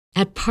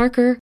At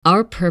Parker,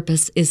 our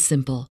purpose is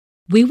simple.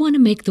 We want to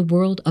make the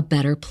world a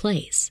better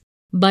place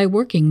by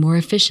working more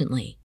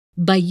efficiently,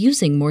 by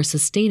using more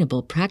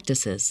sustainable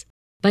practices,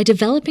 by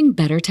developing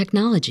better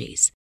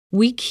technologies.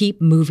 We keep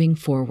moving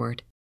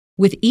forward.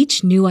 With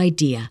each new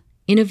idea,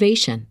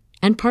 innovation,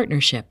 and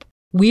partnership,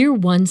 we're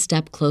one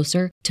step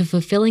closer to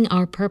fulfilling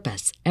our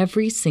purpose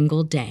every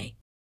single day.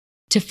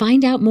 To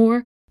find out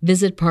more,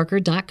 visit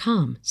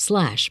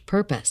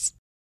parker.com/purpose.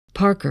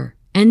 Parker,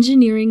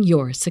 engineering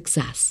your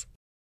success.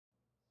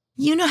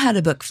 You know how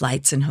to book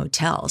flights and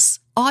hotels.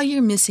 All you're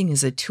missing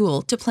is a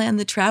tool to plan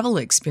the travel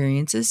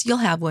experiences you'll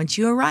have once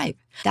you arrive.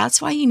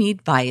 That's why you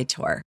need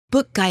Viator.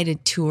 Book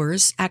guided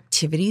tours,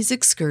 activities,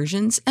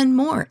 excursions, and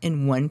more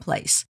in one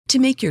place to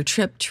make your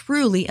trip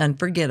truly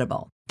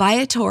unforgettable.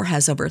 Viator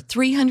has over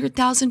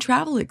 300,000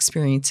 travel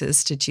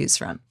experiences to choose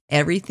from.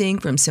 Everything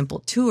from simple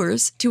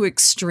tours to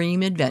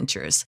extreme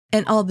adventures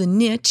and all the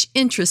niche,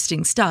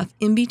 interesting stuff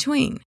in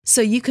between.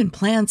 So you can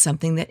plan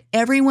something that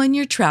everyone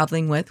you're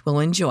traveling with will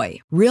enjoy.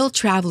 Real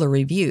traveler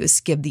reviews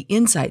give the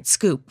inside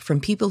scoop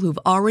from people who've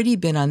already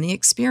been on the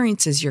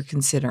experiences you're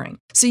considering.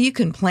 So you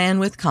can plan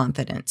with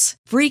confidence.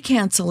 Free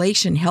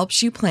cancellation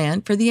helps you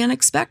plan for the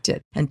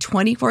unexpected. And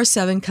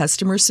 24/7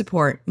 customer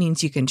support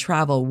means you can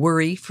travel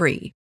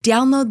worry-free.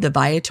 Download the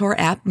Viator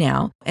app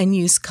now and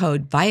use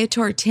code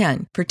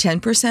Viator10 for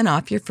 10%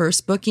 off your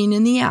first booking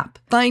in the app.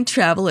 Find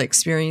travel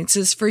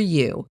experiences for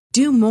you.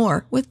 Do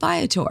more with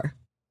Viator.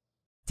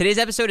 Today's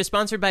episode is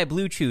sponsored by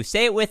Blue Chew.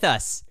 Say it with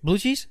us. Blue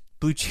cheese?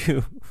 Blue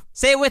Chew.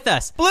 Say it with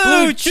us.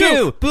 Blue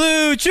Chew!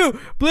 Blue Chew!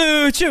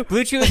 Blue Chew!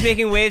 Blue Chew is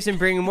making waves and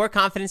bringing more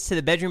confidence to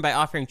the bedroom by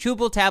offering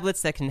chewable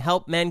tablets that can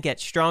help men get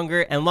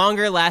stronger and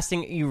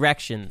longer-lasting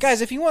erections. Guys,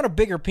 if you want a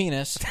bigger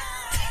penis...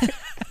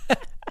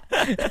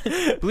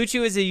 Blue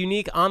Chew is a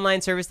unique online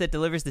service that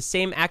delivers the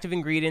same active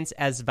ingredients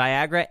as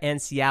Viagra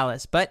and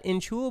Cialis, but in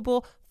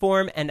chewable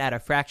form and at a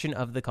fraction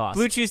of the cost.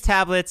 Blue Chew's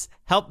tablets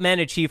help men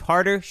achieve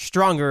harder,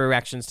 stronger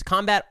erections to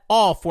combat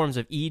all forms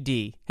of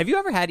ED. Have you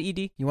ever had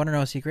ED? You want to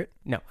know a secret?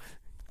 No.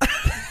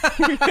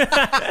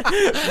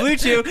 Blue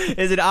Chew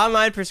is an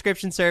online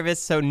prescription service,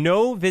 so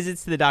no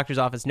visits to the doctor's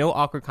office, no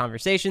awkward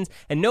conversations,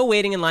 and no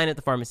waiting in line at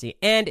the pharmacy.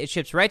 And it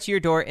ships right to your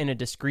door in a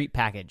discreet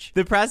package.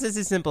 The process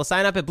is simple.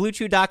 Sign up at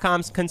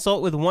BlueChew.com,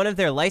 consult with one of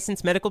their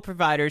licensed medical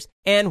providers,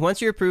 and once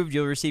you're approved,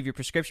 you'll receive your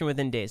prescription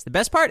within days. The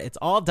best part, it's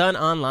all done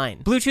online.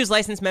 Blue Chew's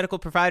licensed medical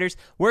providers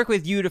work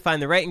with you to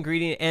find the right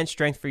ingredient and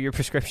strength for your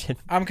prescription.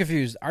 I'm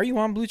confused. Are you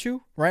on Blue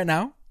Chew right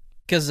now?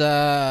 Because,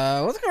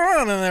 what's going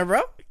on in there,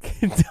 bro?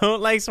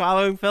 Don't like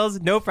swallowing pills?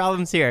 No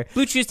problems here.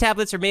 Blue Chew's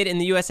tablets are made in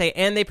the USA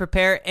and they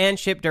prepare and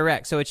ship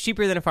direct, so it's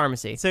cheaper than a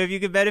pharmacy. So if you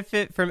could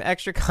benefit from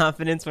extra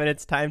confidence when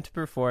it's time to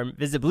perform,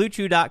 visit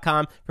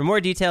BlueChew.com for more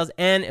details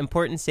and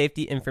important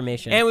safety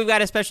information. And we've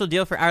got a special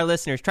deal for our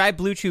listeners. Try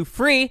Blue Chew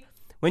free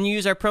when you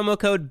use our promo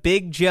code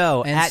Big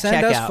Joe and at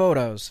send checkout. Us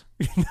photos.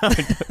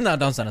 No,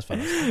 don't send us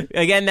photos.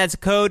 Again, that's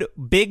code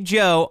Big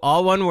Joe,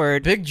 all one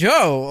word. Big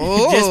Joe.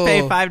 Oh. Just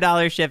pay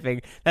 $5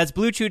 shipping. That's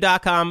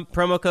BlueChew.com,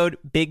 promo code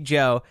Big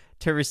Joe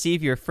to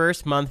receive your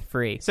first month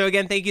free. So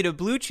again, thank you to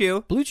Blue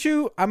Chew. Blue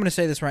Chew, I'm going to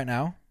say this right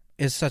now,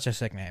 is such a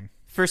sick name.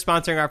 For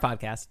sponsoring our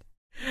podcast.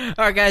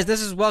 All right, guys, this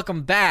is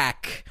welcome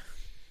back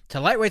to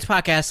Lightweights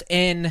Podcast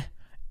in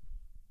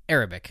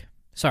Arabic.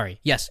 Sorry,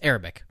 yes,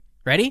 Arabic.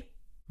 Ready?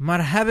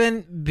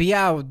 Marhaban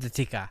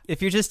biawdatika.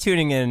 If you're just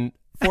tuning in,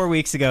 4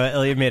 weeks ago,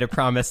 Ilya made a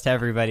promise to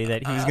everybody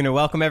that he was going to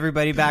welcome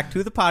everybody back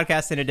to the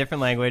podcast in a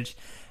different language.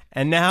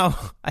 And now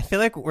I feel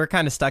like we're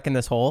kind of stuck in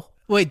this hole.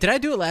 Wait, did I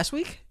do it last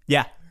week?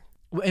 Yeah.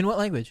 In what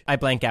language? I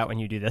blank out when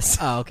you do this.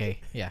 Oh, okay.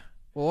 Yeah.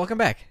 Well, welcome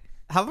back.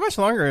 How much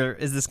longer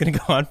is this going to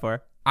go on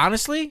for?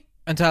 Honestly,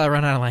 until I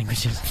run out of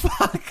languages.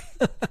 Fuck.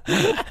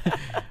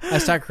 I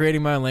start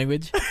creating my own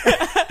language.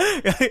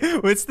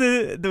 What's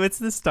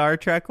the Star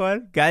Trek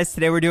one? Guys,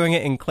 today we're doing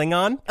it in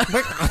Klingon.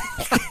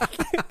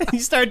 You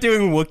start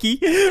doing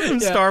Wookiee from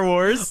Star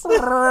Wars.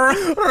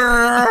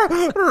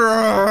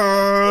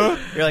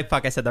 You're like,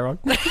 fuck, I said that wrong.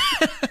 But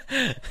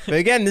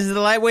again, this is the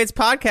Lightweights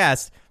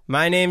Podcast.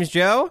 My name's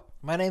Joe.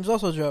 My name's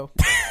also Joe.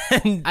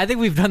 I think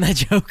we've done that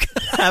joke.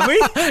 Have we?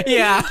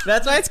 Yeah.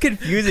 That's why it's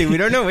confusing. We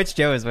don't know which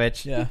Joe is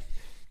which. Yeah.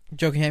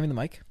 Joe, can you hand me the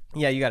mic?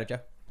 Yeah, you got it, Joe.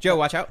 Joe,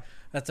 watch out.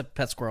 That's a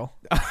pet squirrel.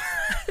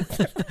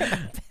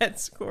 Pet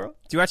squirrel.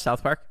 Do you watch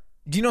South Park?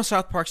 Do you know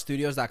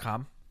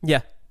SouthParkStudios.com?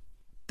 Yeah.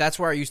 That's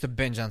where I used to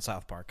binge on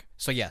South Park.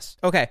 So, yes.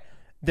 Okay.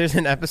 There's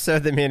an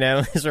episode that me and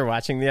Annalise were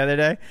watching the other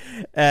day,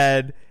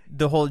 and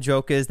the whole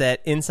joke is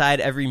that inside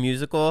every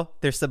musical,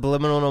 there's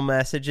subliminal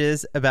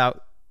messages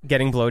about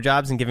getting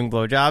blowjobs and giving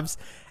blowjobs.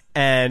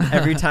 And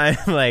every time,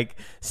 like,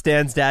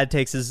 Stan's dad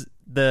takes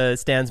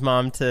Stan's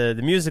mom to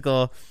the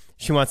musical,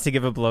 she wants to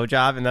give a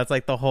blowjob, and that's,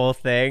 like, the whole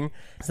thing.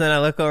 So then I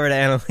look over to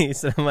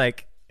Annalise, and I'm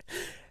like,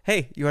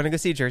 hey, you want to go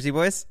see Jersey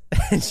Boys?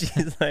 And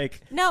she's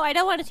like... No, I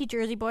don't want to see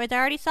Jersey Boys. I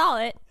already saw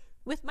it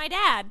with my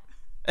dad.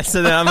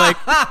 So then I'm like...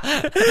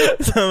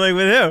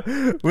 with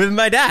who? With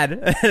my dad.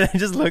 And I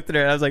just looked at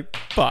her, and I was like,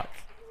 fuck.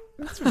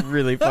 That's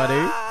really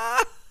funny.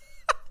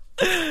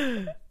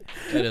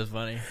 That is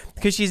funny.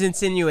 Because she's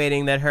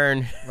insinuating that her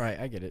and... Right,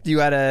 I get it. Do you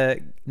want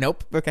to...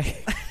 Nope. Okay.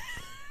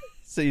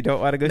 So you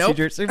don't want to go see Nope.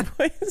 Jersey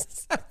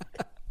Boys?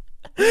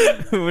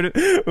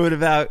 What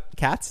about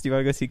Cats? Do you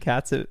want to go see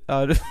Cats?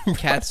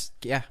 Cats.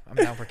 Yeah, I'm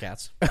down for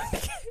Cats.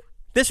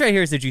 This right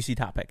here is the juicy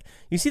topic.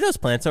 You see those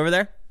plants over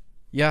there?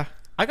 Yeah.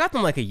 I got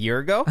them like a year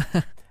ago.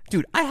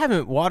 Dude, I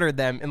haven't watered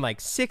them in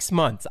like 6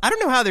 months. I don't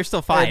know how they're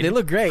still fine. They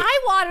look great. I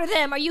water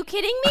them. Are you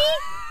kidding me?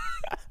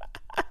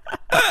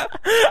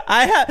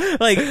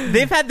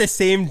 They've had the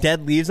same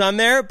dead leaves on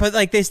there, but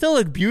like they still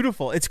look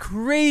beautiful. It's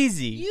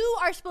crazy. You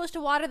are supposed to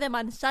water them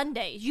on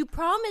Sundays. You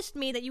promised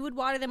me that you would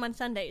water them on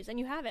Sundays, and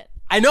you haven't.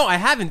 I know I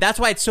haven't. That's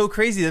why it's so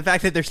crazy, the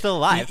fact that they're still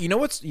alive. You know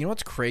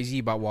what's crazy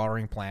about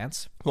watering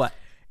plants? What?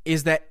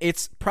 Is that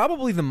it's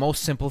probably the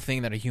most simple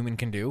thing that a human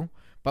can do,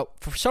 but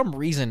for some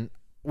reason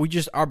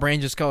our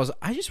brain just goes,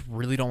 I just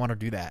really don't want to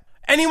do that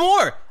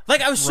Anymore.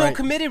 Like I was so Right.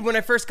 committed when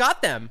I first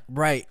got them.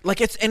 right.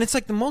 Like it's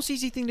like the most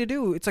easy thing to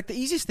do. It's like the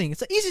easiest thing. It's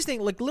the easiest thing.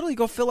 Like literally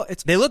go fill it.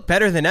 It's They look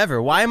better than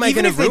ever. Why am I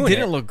even going to if ruin they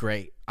didn't it? look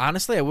great.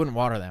 Honestly, I wouldn't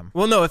water them.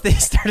 Well, no. If they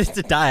started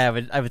to die,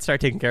 I would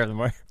start taking care of them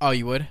more. Oh,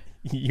 you would?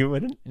 You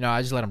wouldn't? No,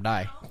 I just let them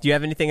die Do you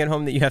have anything at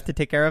home that you have to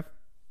take care of?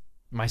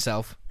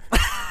 myself.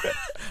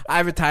 I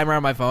have a timer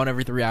on my phone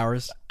every 3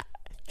 hours.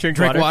 Drink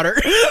water.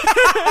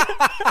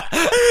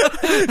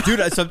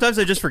 Dude, sometimes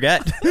I just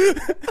forget.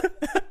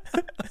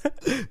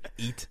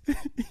 Eat.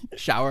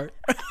 Shower.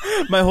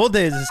 My whole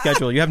day is a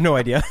schedule. You have no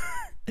idea.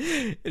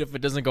 And if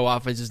it doesn't go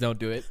off, I just don't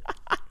do it.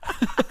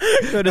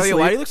 Go to Oh, yeah, sleep.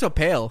 why do you look so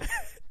pale?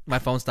 My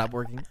phone stopped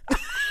working.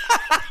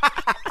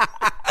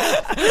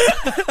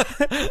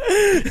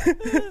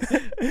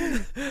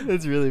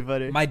 That's really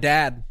funny. My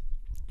dad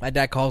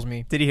calls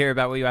me. Did he hear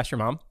about what you asked your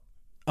mom?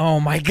 Oh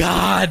my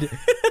God.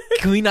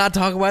 Can we not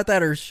talk about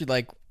that, or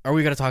are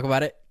we going to talk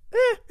about it?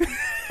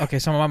 Okay,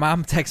 so my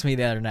mom texted me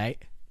the other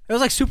night. It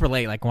was like super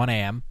late, like 1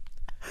 a.m.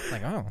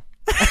 Like, oh.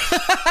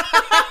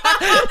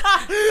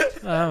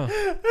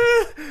 Oh.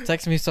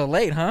 Text me so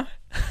late, huh?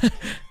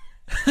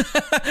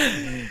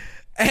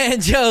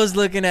 And Joe's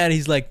looking at it,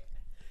 he's like,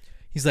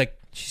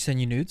 she send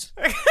you nudes?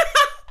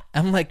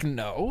 I'm like,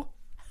 no.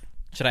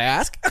 Should I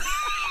ask?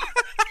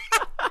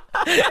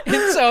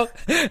 and so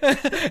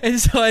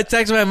I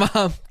text my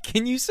mom,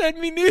 can you send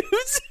me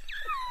nudes?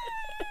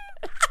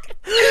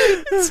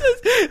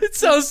 It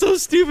sounds so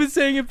stupid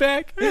saying it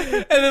back.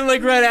 And then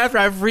like right after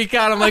I freak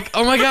out, I'm like,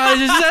 oh my God, I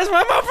just asked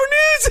my mom for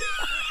nudes.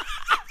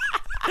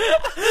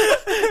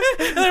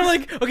 And then I'm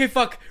like, okay,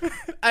 fuck.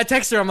 I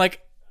text her, I'm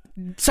like,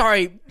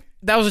 sorry,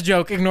 that was a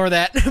joke, ignore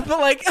that. But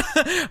like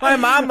my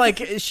mom,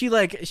 like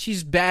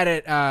she's bad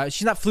at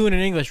she's not fluent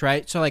in English,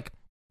 right? So like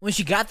when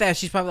she got that,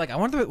 she's probably like, I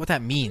wonder what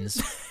that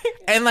means.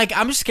 And like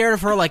I'm just scared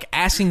of her like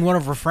asking one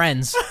of her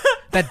friends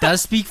that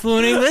does speak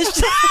fluent English.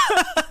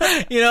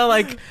 You know,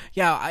 like,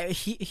 yeah,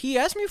 he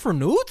asked me for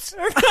nudes?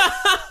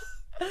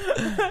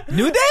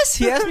 Nudes?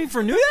 He asked me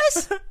for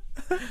nudes?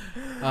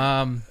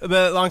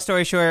 But long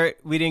story short,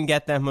 we didn't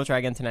get them. We'll try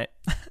again tonight.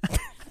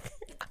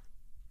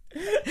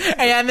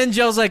 And then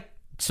Joe's like,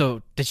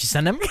 so did she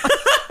send them?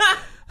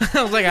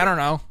 I was like, I don't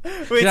know.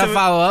 Wait, Did I so-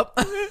 follow up?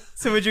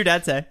 So what'd your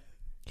dad say?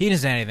 He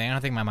didn't say anything. I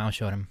don't think my mom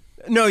showed him.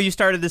 No, you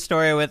started the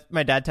story with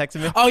my dad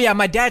texting me. Oh yeah,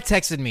 my dad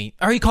texted me,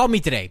 or he called me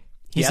today.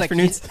 He asked for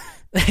nudes?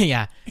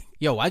 Yeah.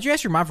 Yo, why'd you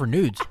ask your mom for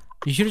nudes?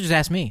 You should have just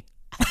asked me.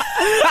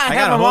 I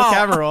got a whole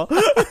camera roll.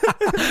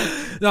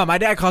 No, my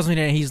dad calls me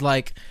today and he's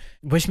like,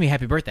 wish me a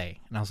happy birthday.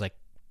 And I was like,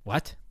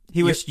 what?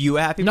 He wished you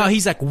a happy No, birthday?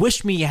 he's like,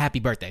 wish me a happy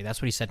birthday.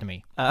 That's what he said to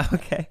me.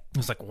 Okay. I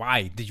was like,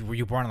 why? Were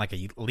you born on like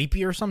a leap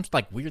year or some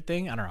like weird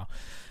thing? I don't know.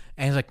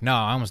 And he's like, no,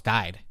 I almost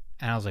died.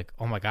 And I was like,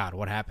 oh my God,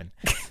 what happened?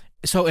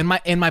 So in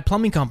my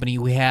plumbing company,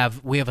 we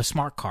have a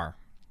smart car.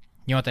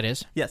 You know what that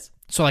is? Yes.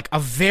 So like a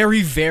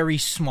very, very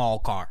small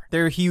car.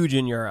 They're huge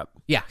in Europe.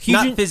 Yeah, huge.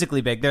 Not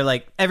physically big. They're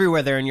like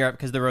everywhere they're in Europe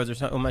because the roads are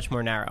so much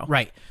more narrow.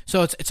 Right.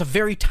 So it's a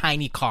very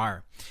tiny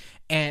car.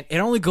 And it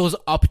only goes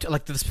up to,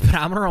 like, the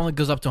speedometer only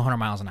goes up to 100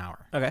 miles an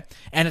hour. Okay.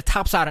 And it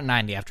tops out at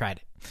 90. I've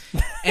tried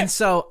it. And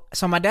so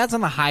my dad's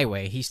on the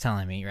highway, he's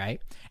telling me,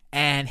 right?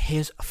 And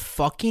his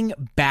fucking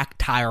back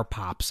tire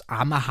pops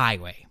on the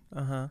highway.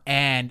 Uh-huh.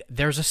 And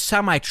there's a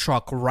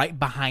semi-truck right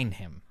behind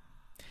him.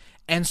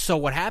 And so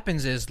what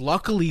happens is,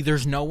 luckily,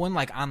 there's no one,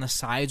 like, on the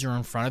sides or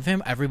in front of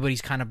him.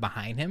 Everybody's kind of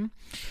behind him.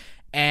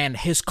 And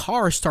his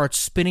car starts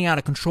spinning out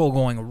of control,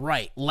 going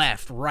right,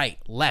 left.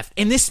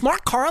 And this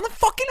smart car on the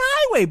fucking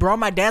highway, bro.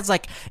 My dad's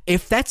like,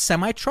 if that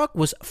semi-truck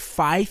was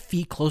 5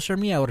 feet closer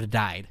to me, I would have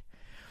died.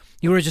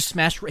 He would have just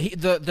smashed...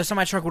 The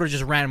semi-truck would have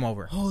just ran him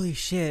over. Holy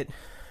shit.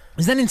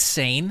 Isn't that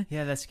insane?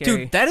 Yeah, that's scary.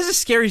 Dude, that is the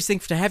scariest thing,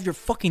 to have your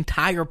fucking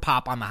tire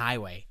pop on the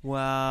highway.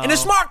 Wow. In a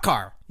smart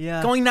car.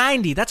 Yeah. Going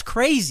 90. That's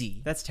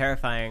crazy. That's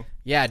terrifying.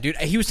 Yeah, dude.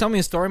 He was telling me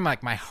a story, my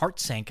heart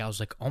sank. I was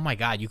like, oh my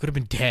God, you could have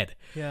been dead.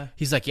 Yeah.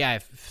 He's like, yeah,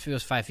 if it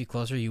was 5 feet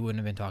closer, you wouldn't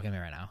have been talking to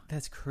me right now.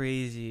 That's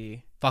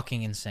crazy.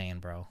 Fucking insane,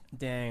 bro.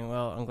 Dang.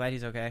 Well, I'm glad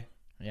he's okay.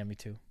 Yeah, me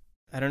too.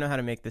 I don't know how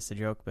to make this a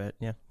joke, but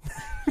yeah.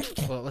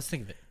 Well, let's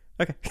think of it.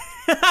 Okay.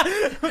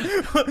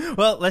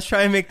 Well, let's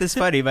try and make this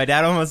funny. My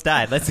dad almost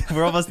died.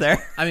 We're almost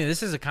there. I mean,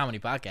 this is a comedy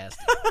podcast.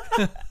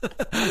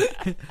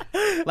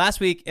 Last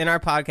week in our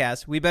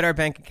podcast, we bet our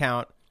bank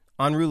account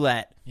on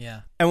roulette.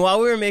 Yeah. And while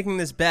we were making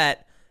this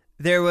bet,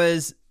 there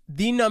was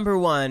the number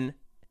one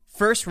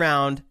first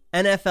round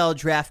NFL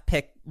draft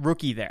pick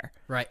rookie there.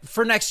 Right.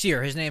 For next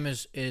year, his name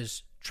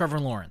is Trevor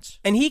Lawrence.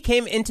 And he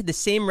came into the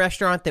same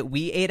restaurant that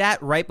we ate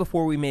at right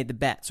before we made the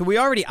bet. So we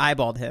already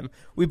eyeballed him.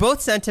 We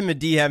both sent him a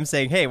DM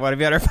saying, hey, want to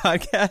be on our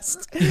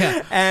podcast?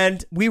 Yeah.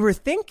 And we were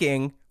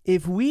thinking,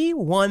 if we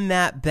won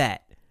that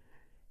bet,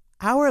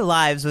 our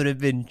lives would have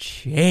been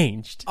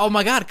changed. Oh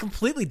my God,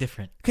 completely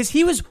different. Because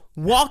he was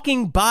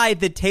walking by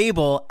the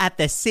table at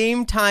the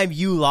same time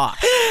you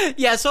lost.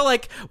 Yeah, so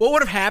like what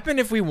would have happened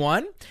if we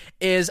won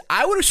is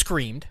I would have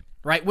screamed,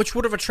 right, which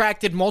would have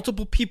attracted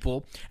multiple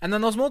people, and then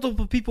those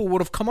multiple people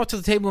would have come up to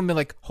the table and been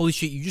like, holy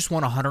shit, you just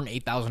won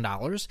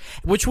 $108,000,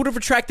 which would have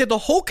attracted the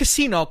whole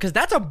casino, because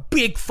that's a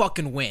big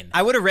fucking win.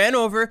 I would have ran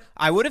over,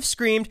 I would have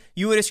screamed,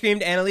 you would have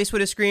screamed, Annalise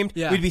would have screamed,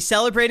 Yeah. we'd be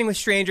celebrating with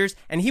strangers,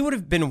 and he would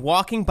have been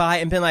walking by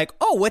and been like,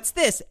 oh, what's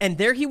this? And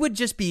there he would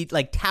just be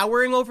like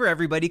towering over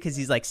everybody because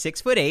he's like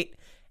 6'8",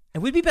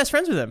 and we'd be best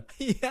friends with him.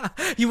 Yeah,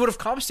 he would have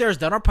come upstairs,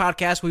 done our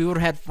podcast. We would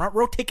have had front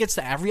row tickets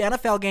to every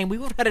NFL game. We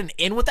would have had an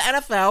in with the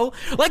NFL.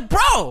 Like,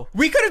 bro,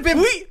 We could have been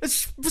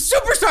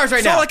superstars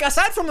right so now. like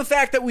aside from the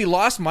fact that we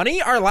lost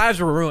money, our lives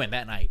were ruined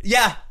that night.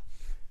 Yeah.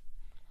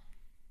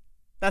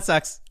 That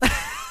sucks.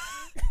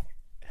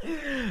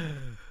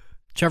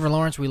 Trevor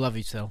Lawrence, we love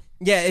you still.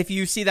 Yeah, if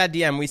you see that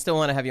DM, we still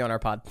want to have you on our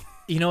pod.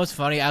 You know what's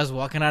funny? I was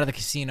walking out of the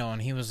casino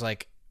and he was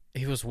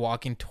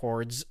walking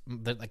towards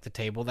the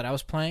table that I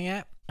was playing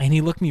at, and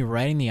he looked me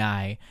right in the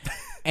eye,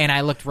 and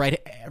I looked right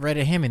at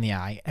him in the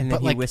eye, And then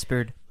but he like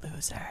whispered,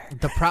 loser.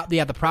 the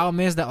problem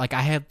is that like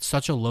I had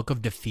such a look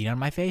of defeat on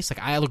my face, like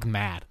I looked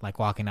mad like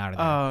walking out of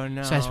there. Oh,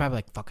 no. So I was probably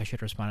like, fuck, I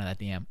should respond to that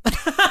DM.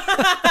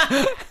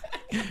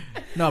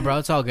 No, bro,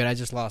 it's all good. I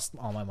just lost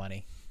all my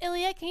money.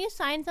 Ilya, can you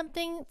sign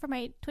something for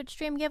my Twitch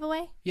stream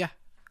giveaway? Yeah.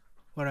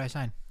 What do I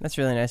sign? That's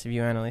really nice of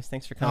you, Annalise.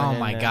 Thanks for coming Oh in.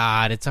 my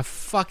God, it's a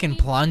fucking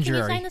plunger.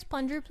 Can you sign this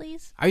plunger,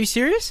 please? Are you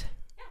serious?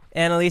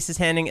 Annalise is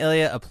handing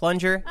Ilya a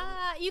plunger.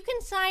 You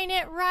can sign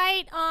it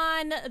right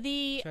on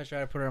the... Should I try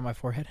to put it on my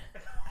forehead?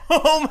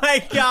 Oh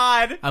my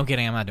God. I'm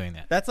kidding. I'm not doing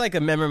that. That's like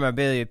a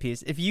memorabilia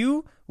piece. If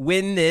you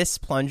win this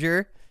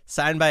plunger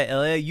signed by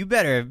Ilya, you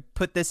better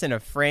put this in a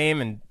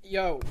frame and...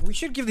 Yo, we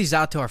should give these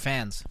out to our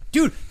fans.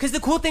 Dude, because the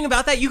cool thing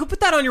about that, you could put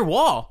that on your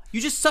wall. You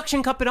just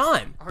suction cup it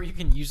on. Or you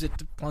can use it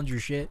to plunge your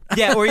shit.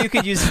 Yeah, or you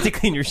could use it to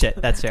clean your shit.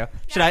 That's true.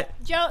 Should I?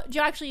 Joe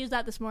actually used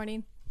that this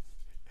morning.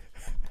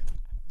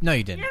 No,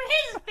 you didn't.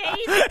 His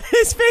face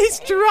His face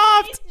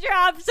dropped.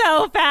 dropped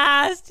so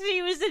fast.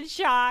 He was in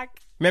shock.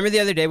 Remember the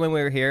other day when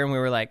we were here and we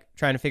were like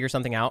trying to figure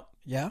something out?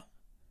 Yeah?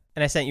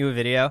 And I sent you a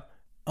video?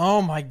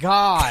 Oh my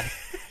God.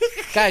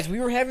 Guys, we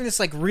were having this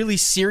like really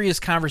serious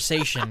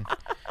conversation.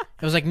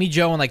 It was like me,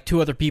 Joe, and like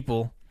two other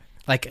people.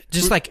 Like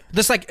just like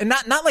this, like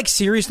not like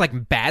serious,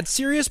 like bad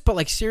serious, but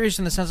like serious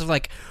in the sense of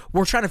like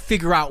we're trying to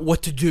figure out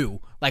what to do,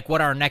 like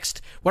what our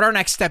next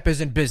step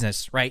is in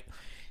business, right?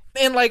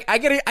 And like I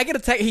get a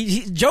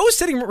text. Joe's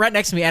sitting right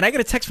next to me, and I get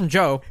a text from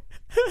Joe,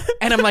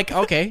 and I'm like,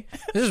 okay,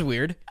 this is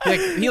weird.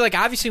 He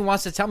obviously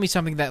wants to tell me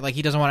something that like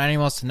he doesn't want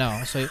anyone else to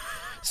know.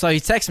 So he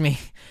texts me,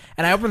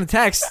 and I open the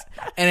text,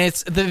 and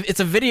it's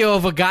a video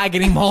of a guy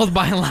getting mauled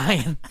by a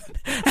lion.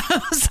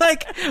 I was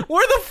like,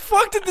 where the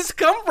fuck did this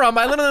come from?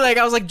 I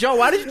was like, Joe,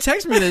 why did you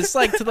text me this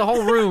like to the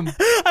whole room?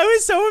 I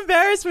was so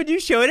embarrassed when you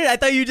showed it. I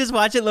thought you just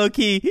watch it low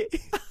key.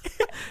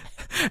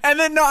 And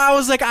then no, I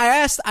was like, I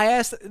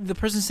asked the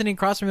person sitting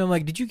across from me, I'm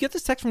like, did you get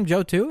this text from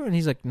Joe too? And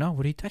he's like, no,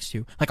 what did he text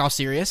you? Like, all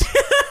serious?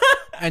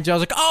 And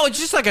Joe's like, oh, it's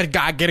just like a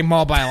guy getting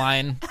mauled by a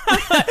lion.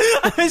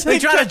 I was Like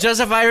trying to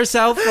justify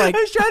herself, like I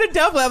was trying to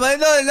double it. I'm like,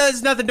 no,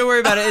 it's nothing. Don't worry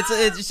about it.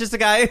 It's just a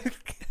guy. it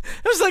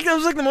was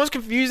like the most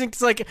confusing.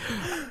 Cause like,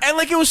 and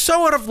like it was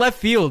so out of left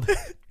field.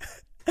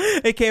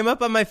 It came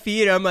up on my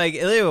feed. I'm like,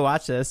 Ilya will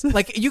watch this.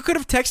 Like you could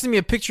have texted me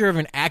a picture of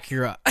an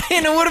Acura,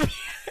 and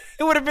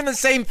it would have been the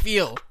same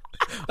feel.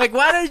 Like,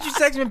 why did you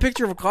text me a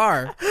picture of a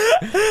car?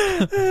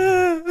 I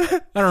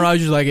don't know. I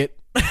just like it.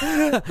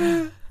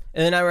 Ilya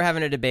and I were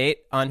having a debate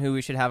on who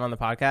we should have on the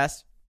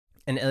podcast,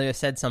 and Ilya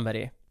said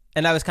somebody,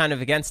 and I was kind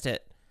of against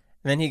it.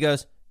 And then he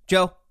goes,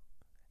 Joe,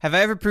 have I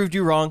ever proved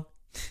you wrong?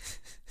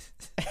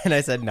 And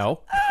I said,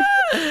 no.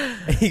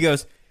 And he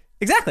goes,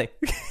 exactly.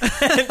 but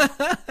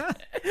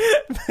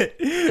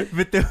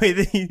the way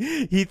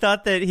that he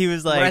thought that he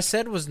was like... What I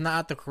said was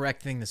not the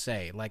correct thing to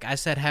say. Like, I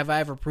said, have I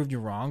ever proved you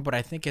wrong? But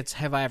I think it's,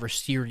 have I ever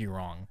steered you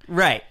wrong?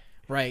 Right.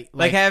 Right.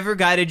 Like, have I ever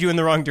guided you in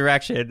the wrong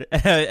direction?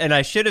 And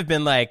I should have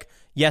been like,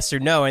 yes or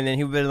no. And then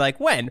he would have been like,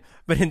 when?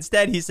 But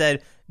instead he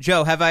said,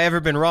 Joe, have I ever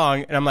been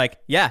wrong? And I'm like,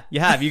 yeah, you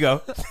have. You go,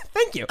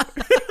 thank you.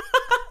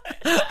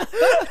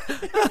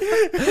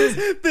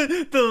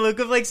 the look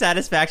of like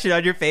satisfaction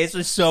on your face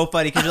was so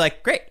funny because you're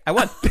like, great, I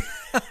won.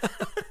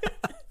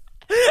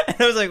 And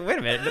I was like, wait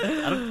a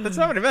minute, that's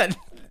not what I meant.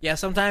 Yeah,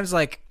 sometimes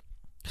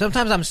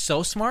I'm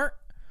so smart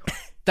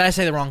Did I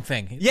say the wrong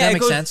thing? Does Yeah, that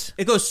make sense?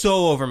 It goes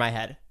so over my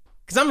head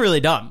because I'm really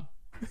dumb.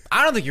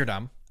 I don't think you're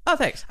dumb. Oh,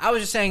 thanks. I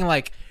was just saying,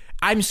 like,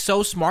 I'm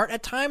so smart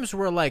at times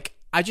where, like,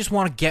 I just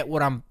want to get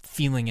what I'm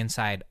feeling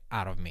inside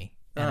out of me.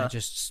 And I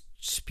just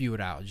spew it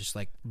out, just,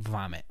 like,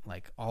 vomit,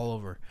 like, all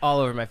over. All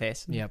over my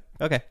face. Yep.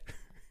 Okay.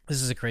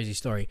 This is a crazy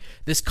story.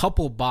 This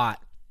couple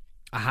bought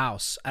a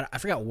house. I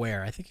forgot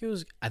where. I think it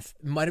was,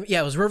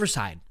 it was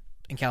Riverside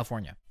in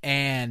California.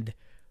 And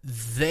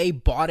they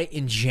bought it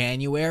in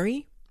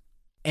January.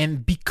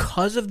 And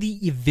because of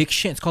the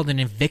eviction, it's called an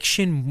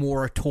eviction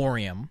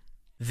moratorium,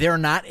 they're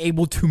not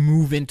able to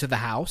move into the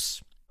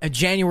house.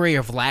 January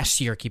of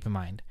last year, keep in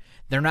mind.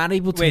 They're not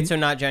able to... Wait, so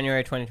not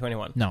January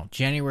 2021? No,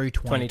 January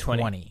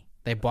 2020.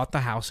 They bought the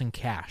house in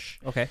cash.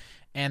 Okay.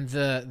 And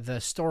the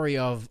story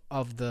of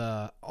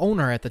the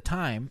owner at the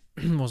time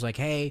was like,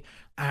 hey,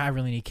 I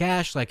really need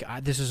cash. Like,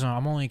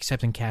 I'm only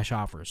accepting cash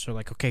offers. So,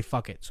 like, okay,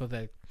 fuck it. So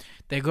they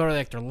go to,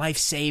 like, their life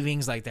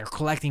savings. Like, they're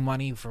collecting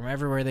money from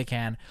everywhere they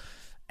can.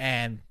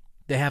 And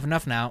they have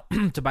enough now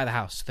to buy the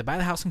house. So they buy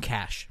the house in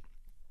cash.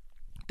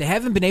 They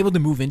haven't been able to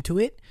move into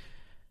it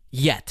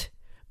yet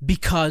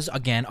because,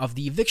 again, of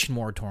the eviction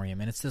moratorium.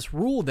 And it's this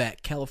rule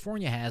that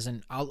California has.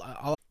 And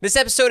This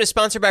episode is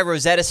sponsored by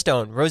Rosetta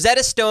Stone.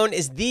 Rosetta Stone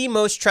is the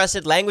most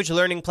trusted language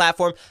learning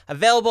platform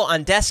available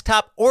on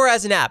desktop or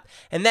as an app,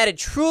 and that it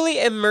truly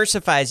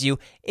immersifies you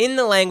in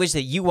the language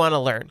that you want to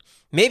learn.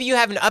 Maybe you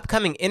have an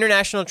upcoming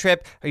international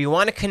trip or you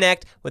want to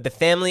connect with a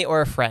family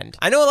or a friend.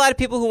 I know a lot of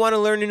people who want to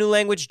learn a new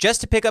language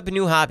just to pick up a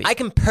new hobby. I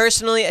can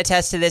personally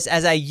attest to this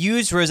as I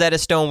used Rosetta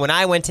Stone when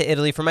I went to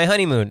Italy for my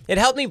honeymoon. It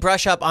helped me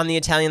brush up on the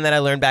Italian that I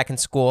learned back in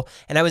school,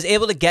 and I was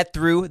able to get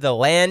through the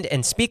land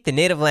and speak the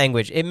native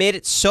language. It made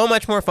it so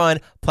much more fun,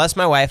 plus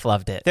my wife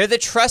loved it. They're the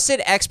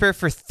trusted expert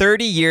for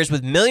 30 years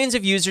with millions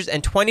of users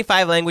and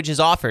 25 languages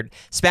offered.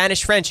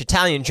 Spanish, French,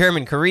 Italian,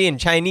 German, Korean,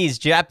 Chinese,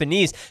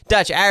 Japanese,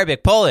 Dutch,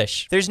 Arabic,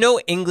 Polish. There's no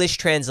English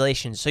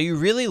translation, so you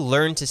really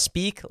learn to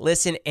speak,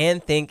 listen,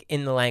 and think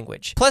in the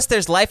language. Plus,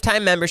 there's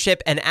lifetime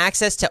membership and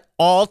access to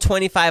all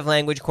 25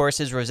 language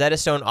courses Rosetta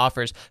Stone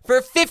offers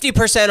for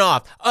 50%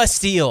 off. A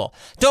steal.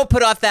 Don't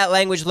put off that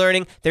language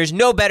learning. There's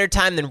no better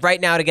time than right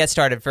now to get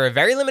started. For a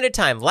very limited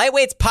time,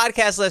 Lightweight's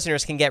podcast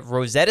listeners can get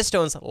Rosetta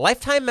Stone's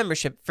lifetime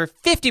membership for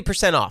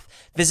 50% off.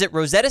 Visit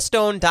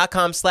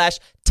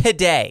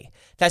rosettastone.com/today.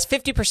 That's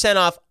 50%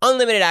 off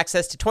unlimited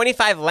access to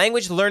 25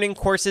 language learning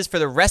courses for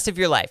the rest of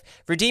your life.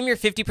 Redeem your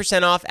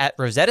 50% off at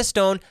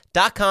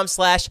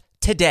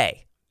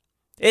rosettastone.com/today.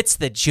 It's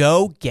the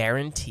Joe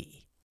guarantee.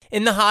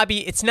 In the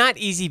hobby, it's not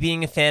easy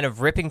being a fan of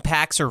ripping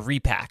packs or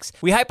repacks.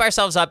 We hype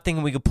ourselves up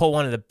thinking we could pull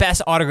one of the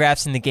best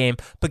autographs in the game,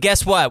 but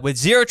guess what? With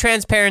zero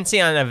transparency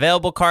on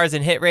available cards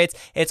and hit rates,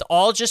 it's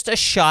all just a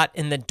shot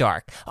in the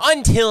dark.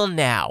 Until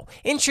now.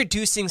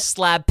 Introducing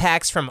slab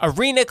packs from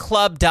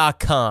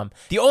arenaclub.com,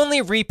 the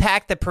only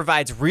repack that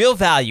provides real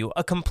value,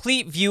 a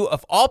complete view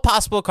of all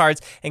possible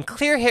cards, and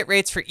clear hit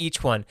rates for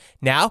each one.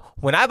 Now,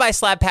 when I buy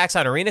slab packs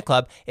on Arena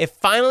Club, it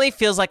finally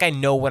feels like I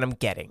know what I'm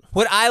getting.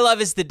 What I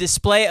love is the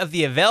display of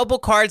the available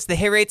cards, the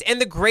hit rates,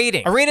 and the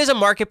grading. Arena is a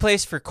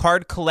marketplace for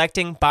card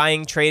collecting,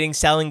 buying, trading,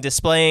 selling,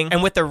 displaying,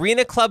 and with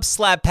Arena Club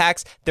slab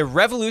packs, they're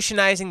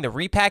revolutionizing the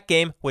repack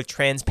game with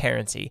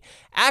transparency.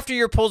 After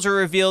your pulls are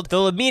revealed,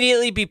 they'll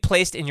immediately be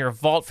placed in your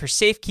vault for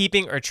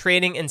safekeeping or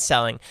trading and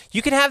selling.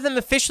 You can have them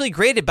officially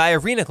graded by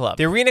Arena Club.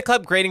 The Arena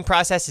Club grading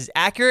process is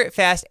accurate,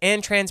 fast,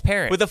 and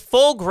transparent, with a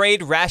full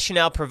grade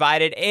rationale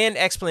provided and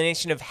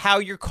explanation of how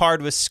your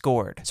card was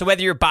scored. So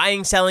whether you're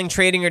buying, selling,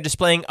 trading, or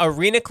displaying,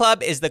 Arena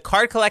Club is the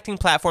card collecting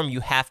platform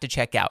you have to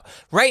check out.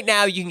 Right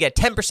now, you can get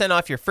 10%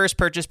 off your first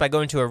purchase by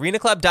going to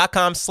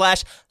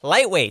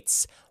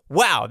arenaclub.com/lightweights.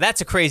 Wow, that's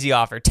a crazy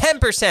offer.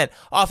 10%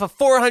 off a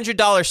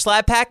 $400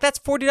 slab pack. That's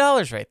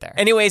 $40 right there.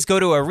 Anyways, go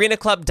to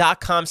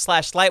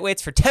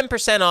arenaclub.com/lightweights for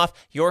 10% off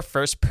your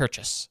first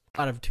purchase.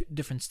 Out of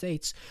different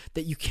states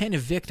that you can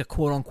evict a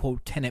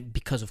quote-unquote tenant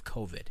because of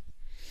COVID.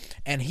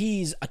 And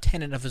he's a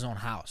tenant of his own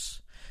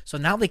house. So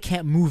now they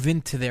can't move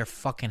into their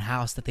fucking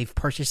house that they've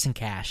purchased in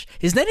cash.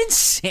 Isn't that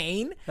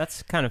insane?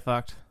 That's kind of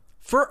fucked.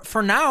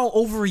 For now,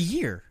 over a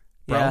year,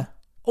 bro. Yeah.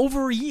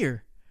 Over a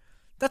year.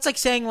 That's like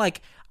saying,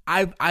 like,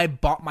 I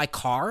bought my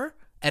car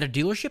at a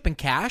dealership in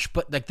cash,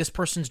 but, like, this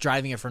person's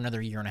driving it for another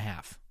year and a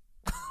half.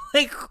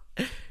 Like,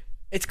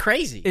 it's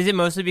crazy. Is it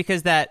mostly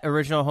because that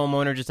original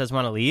homeowner just doesn't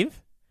want to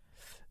leave?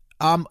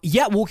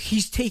 Yeah, well,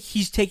 he's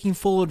taking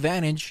full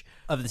advantage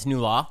Of this new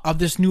law? Of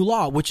this new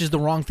law, which is the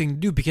wrong thing to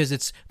do,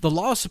 because the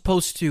law is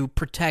supposed to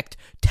protect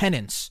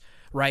tenants,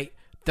 right,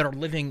 that are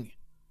living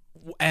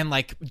and,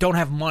 like, don't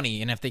have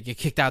money, and if they get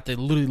kicked out, they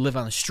literally live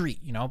on the street,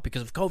 you know,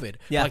 because of COVID.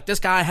 Yeah. Like, this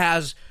guy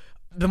has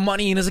the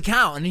money in his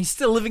account, and he's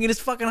still living in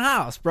his fucking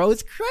house, bro.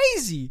 It's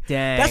crazy.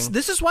 Dang.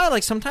 This is why,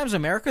 like, sometimes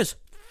America is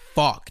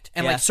fucked,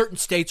 and, Yeah. like, certain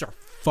states are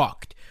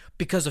fucked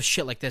because of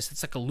shit like this.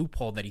 It's like a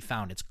loophole that he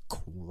found. It's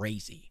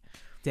crazy.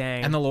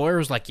 Dang. And the lawyer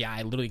was like, yeah,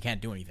 I literally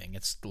can't do anything.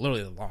 It's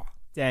literally the law.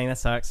 Dang, that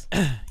sucks.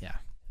 Yeah.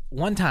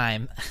 One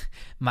time,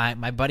 my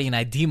buddy and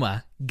I,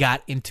 Dima,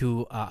 got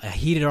into a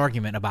heated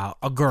argument about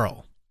a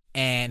girl.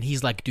 And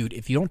he's like, dude,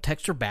 if you don't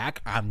text her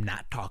back, I'm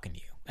not talking to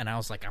you. And I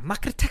was like, I'm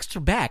not going to text her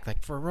back.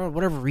 Like, for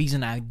whatever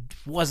reason, I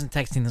wasn't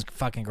texting this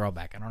fucking girl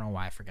back. I don't know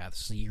why I forgot.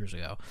 This was years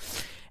ago.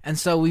 And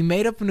so we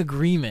made up an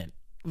agreement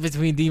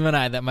between Dima and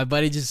I that my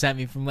buddy just sent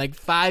me from like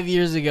 5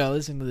 years ago.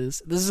 Listen to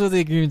this. This is what the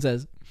agreement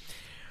says.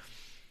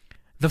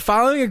 The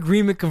following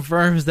agreement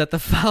confirms that the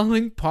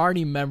following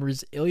party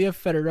members, Ilya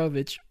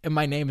Fedorovich, and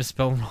my name is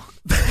spelled wrong,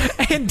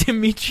 and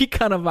Dmitry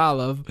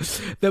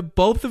Konovalov, that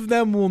both of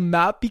them will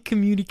not be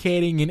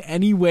communicating in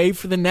any way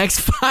for the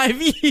next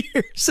 5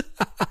 years.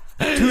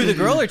 To the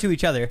girl or to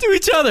each other? To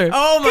each other.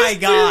 Oh my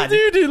God.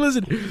 Dude,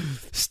 listen.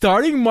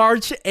 Starting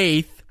March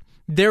 8th,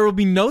 there will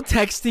be no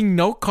texting,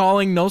 no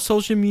calling, no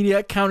social media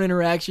account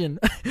interaction.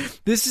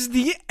 This is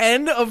the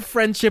end of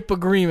friendship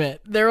agreement.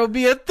 There will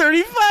be a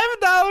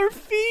 $35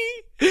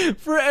 fee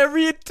for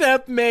every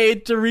attempt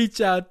made to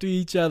reach out to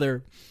each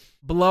other.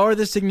 Below are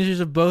the signatures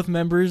of both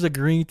members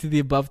agreeing to the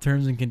above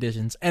terms and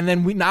conditions. And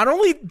then we not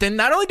only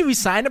do we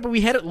sign it, but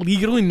we had it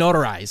legally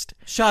notarized.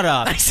 Shut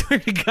up. I swear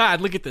to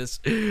God, look at this.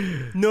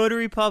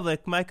 Notary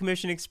Public. My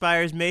commission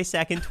expires May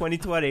 2nd,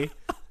 2020.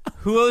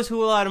 Who owes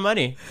who a lot of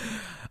money?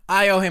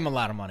 I owe him a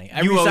lot of money.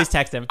 You always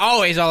text him.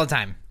 Always, all the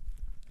time.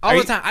 All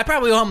the time. I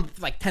probably owe him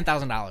like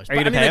 $10,000. Are you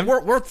going to pay him?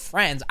 We're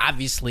friends,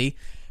 obviously.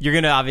 You're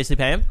going to obviously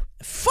pay him?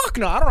 Fuck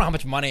no. I don't know how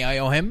much money I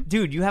owe him.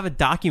 Dude, you have a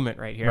document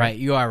right here. Right,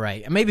 you are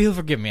right. Maybe he'll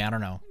forgive me. I don't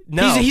know.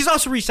 No. He's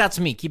also reached out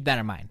to me. Keep that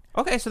in mind.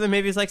 Okay, so then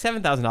maybe it's like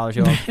 $7,000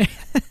 you owe him.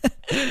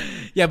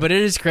 Yeah, but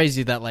it is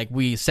crazy that like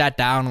we sat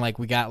down, like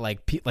we got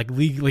like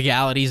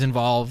legalities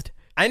involved.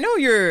 I know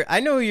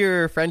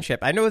your friendship.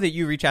 I know that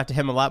you reach out to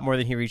him a lot more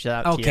than he reaches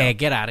out to you. Okay,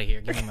 get out of here.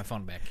 Give me my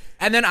phone back.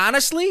 And then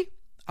honestly,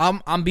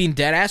 I'm being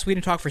dead ass. We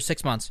didn't talk for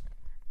 6 months.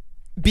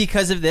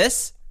 Because of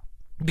this?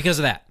 Because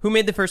of that. Who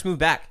made the first move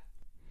back?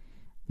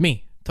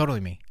 Me. Totally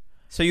me.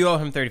 So you owe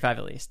him 35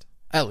 at least.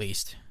 At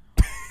least.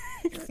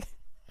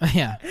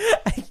 Yeah.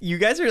 You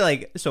guys are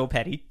like so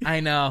petty. I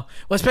know.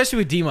 Well, especially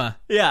with Dima.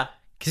 Yeah.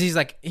 Because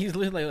he's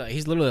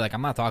literally like,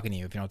 I'm not talking to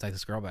you if you don't take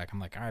this girl back. I'm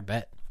like, all right,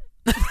 bet.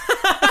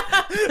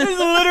 It's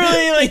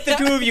literally like the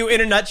two of you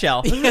in a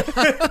nutshell.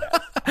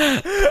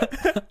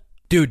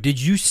 Dude,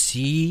 did you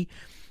see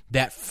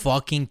that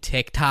fucking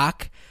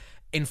TikTok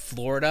in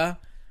Florida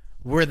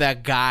where the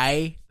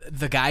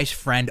guy's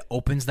friend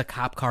opens the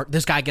cop car?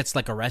 This guy gets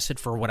like arrested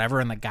for whatever,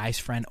 and the guy's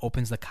friend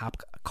opens the cop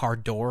car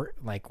door,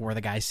 like where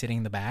the guy's sitting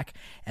in the back,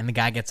 and the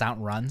guy gets out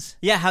and runs.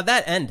 Yeah, how'd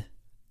that end?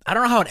 I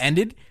don't know how it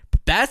ended,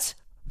 but that's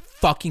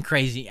fucking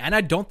crazy. And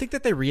I don't think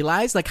that they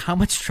realize like how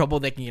much trouble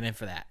they can get in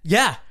for that.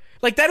 Yeah.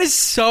 Like, that is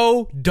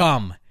so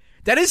dumb.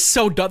 That is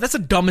so dumb. That's the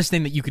dumbest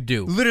thing that you could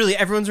do. Literally,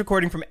 everyone's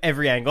recording from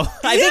every angle.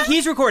 I think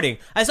he's recording.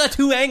 I saw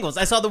 2 angles.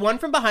 I saw the one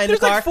from behind the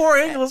car. There's like 4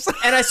 angles.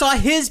 And I saw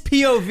his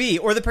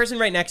POV, or the person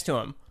right next to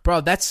him.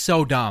 Bro, that's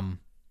so dumb.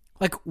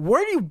 Like,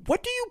 what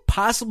do you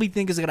possibly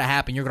think is going to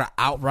happen? You're going to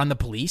outrun the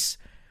police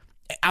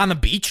on the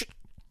beach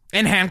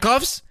in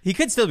handcuffs? He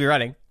could still be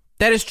running.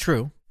 That is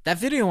true. That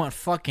video went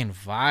fucking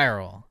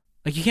viral.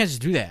 Like, you can't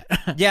just do that.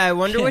 Yeah, I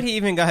wonder what he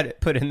even got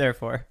it put in there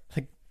for.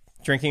 Like,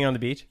 drinking on the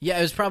beach? Yeah,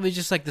 it was probably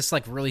just like this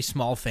like really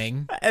small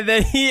thing. And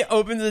then he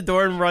opens the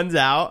door and runs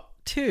out.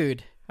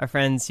 Dude. Our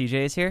friend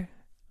CJ is here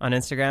on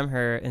Instagram.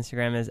 Her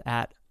Instagram is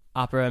at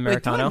Opera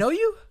Americano. Wait, do I know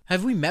you?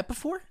 Have we met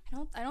before?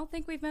 I don't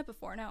think we've met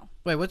before, no.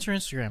 Wait, what's your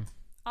Instagram?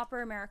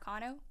 Opera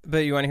Americano.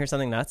 But you want to hear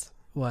something nuts?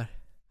 What?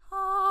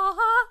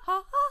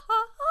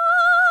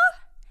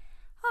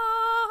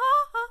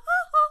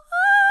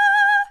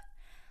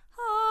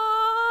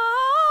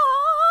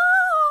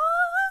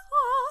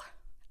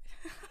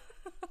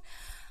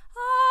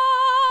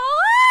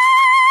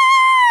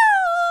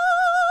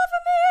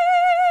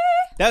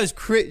 That was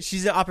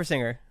she's an opera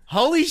singer.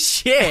 Holy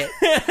shit.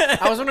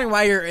 I was wondering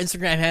why your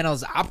Instagram handle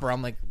is opera.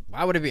 I'm like,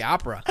 why would it be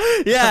opera?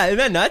 Yeah, isn't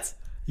that nuts?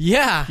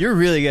 Yeah. You're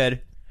really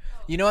good.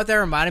 You know what that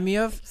reminded me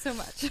of? So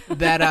much.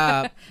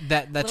 That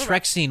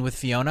Shrek scene with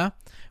Fiona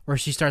where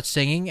she starts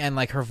singing and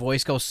like her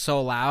voice goes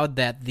so loud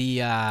that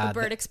the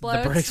bird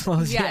explodes. The bird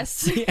explodes.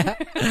 Yes. Yeah.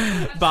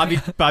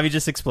 Bobby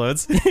just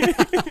explodes.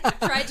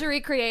 Tried to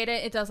recreate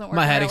it. It doesn't work.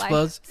 My in head real life.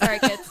 explodes. Sorry,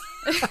 kids.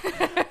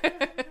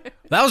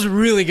 That was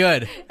really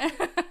good.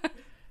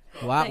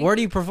 Wow. Where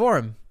do you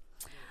perform?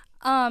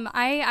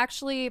 I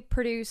actually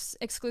produce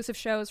exclusive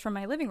shows from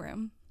my living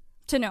room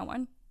to no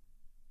one,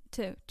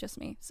 to just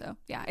me. So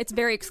yeah, it's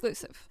very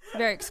exclusive.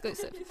 Very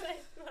exclusive.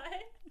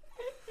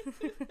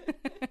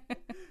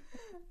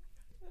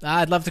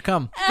 I'd love to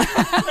come.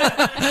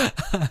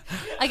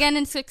 Again,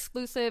 it's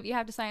exclusive. You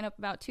have to sign up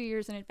about 2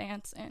 years in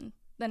advance, and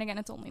then again,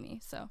 it's only me.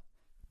 So.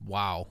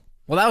 Wow.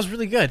 Well, that was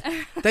really good.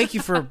 Thank you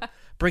for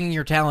bringing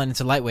your talent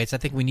into lightweights. I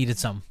think we needed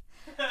some.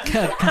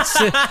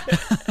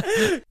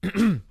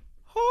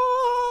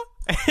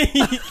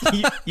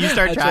 You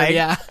start trying.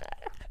 Yeah.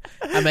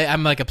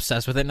 I'm like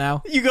obsessed with it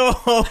now. You go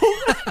home.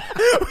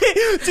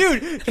 Wait,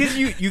 dude, because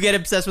you get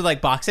obsessed with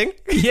like boxing.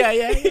 Yeah.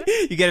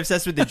 You get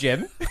obsessed with the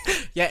gym.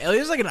 Yeah,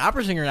 Ilya's like an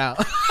opera singer now.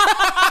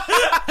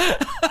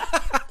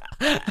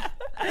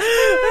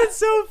 That's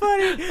so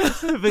funny.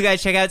 But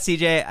guys, check out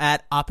CJ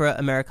at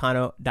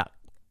operaamericano.com.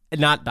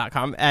 not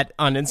 .com,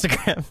 on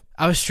Instagram.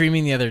 I was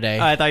streaming the other day.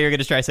 I thought you were going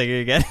to try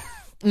singing again.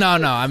 No,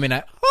 I mean,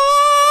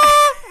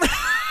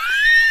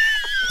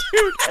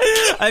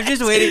 I'm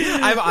just waiting.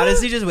 I'm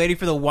honestly just waiting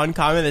for the one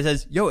comment that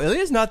says, "Yo,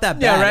 Ilya's not that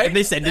bad." Yeah, right? And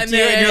they send it And to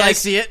you, then and you're I like,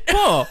 see it.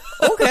 "Oh,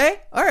 okay,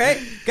 all right,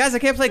 guys. I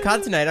can't play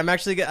COD tonight. I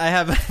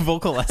have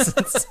vocal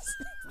lessons."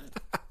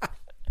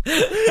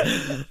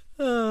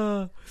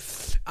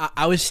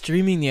 I was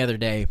streaming the other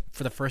day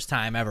for the first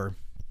time ever,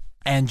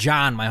 and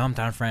John, my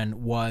hometown friend,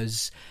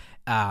 was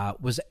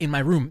in my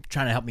room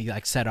trying to help me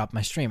like set up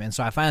my stream. And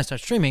so I finally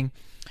start streaming,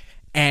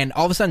 and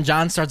all of a sudden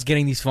John starts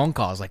getting these phone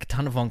calls, like a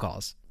ton of phone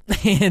calls.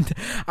 And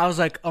I was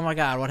like, oh my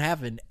God, what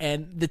happened?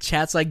 And the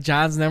chat's like,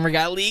 John's number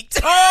got leaked.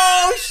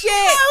 Oh shit!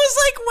 I was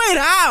like, wait,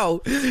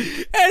 how?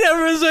 And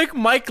everyone's like,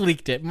 Mike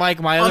leaked it.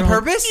 Mike, my other On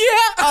purpose?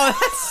 Yeah. Oh,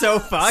 that's so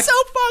fucked. So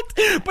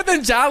fucked. But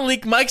then John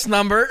leaked Mike's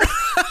number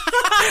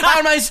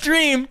on my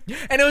stream,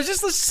 and it was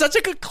just such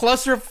like a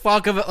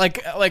clusterfuck of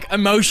like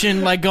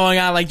emotion like going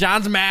on. Like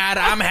John's mad,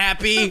 I'm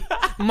happy,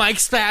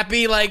 Mike's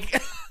happy.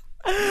 Like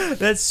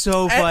That's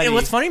so funny. and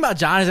what's funny about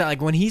John is that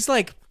like when he's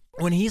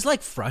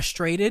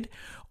frustrated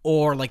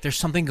or like there's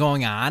something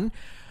going on,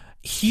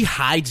 he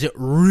hides it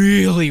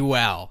really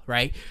well,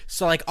 right?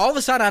 So like all of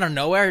a sudden out of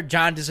nowhere,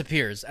 John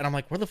disappears, and I'm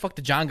like, where the fuck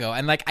did John go?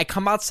 And like I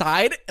come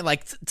outside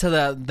like to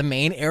the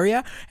main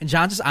area, and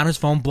John's just on his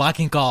phone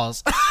blocking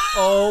calls.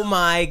 Oh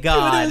my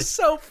God. It is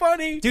so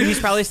funny, Dude, he's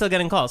probably still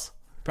getting calls.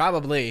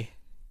 Probably.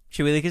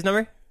 Should we leak his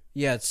number?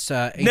 Yeah, it's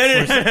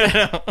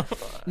No.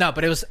 No,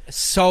 but it was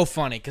so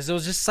funny because it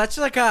was just such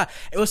like a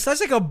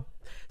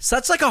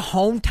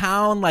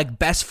hometown like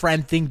best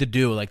friend thing to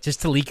do, like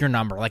just to leak your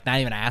number, like not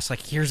even ask,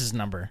 like here's his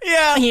number.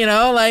 Yeah. You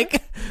know,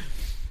 like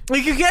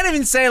you can't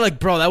even say like,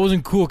 bro, that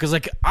wasn't cool, because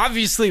like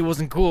obviously it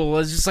wasn't cool. It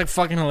was just like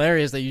fucking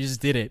hilarious that you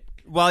just did it.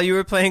 While you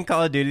were playing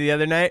Call of Duty the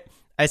other night,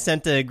 I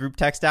sent a group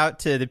text out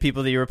to the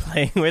people that you were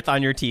playing with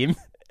on your team,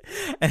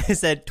 and I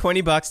said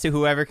 $20 to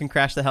whoever can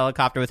crash the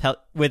helicopter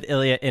with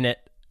Ilya in it.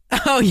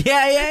 Oh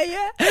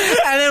yeah.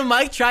 And then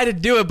Mike tried to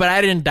do it, but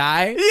I didn't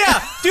die.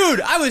 Yeah, dude,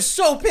 I was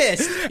so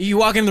pissed. You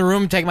walk in the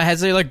room, take my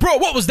headset, you're like, bro,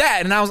 what was that?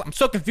 And I'm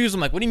so confused.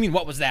 I'm like, what do you mean,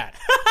 what was that?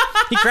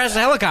 He crashed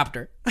the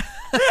helicopter.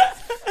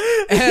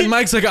 And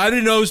Mike's like, I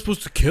didn't know I was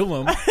supposed to kill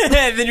him.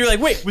 And then you're like,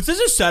 wait, was this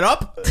a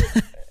setup?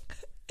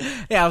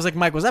 Yeah, I was like,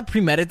 Mike, was that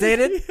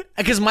premeditated?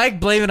 Because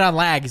Mike blamed it on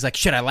lag. He's like,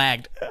 shit, I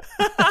lagged.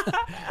 What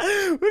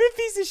a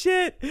piece of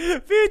shit.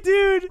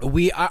 Dude.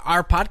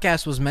 Our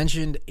podcast was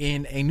mentioned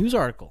in a news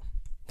article.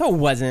 No, it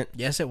wasn't.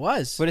 Yes, it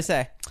was. What did it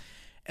say?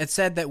 It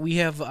said that we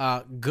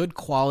have good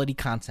quality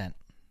content.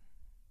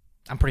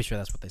 I'm pretty sure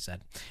that's what they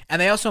said.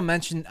 And they also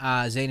mentioned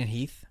Zane and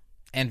Heath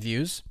and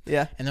Views.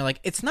 Yeah. And they're like,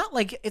 it's not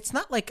like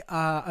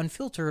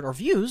Unfiltered or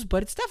Views,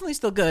 but it's definitely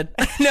still good.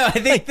 No, I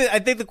think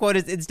the quote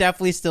is, it's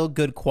definitely still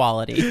good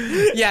quality.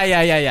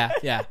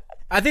 Yeah.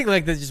 I think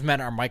like they just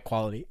meant our mic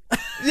quality.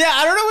 Yeah,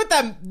 I don't know what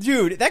that...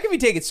 Dude, that could be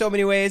taken so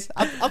many ways.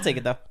 I'll take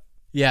it, though.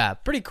 Yeah,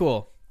 pretty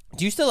cool.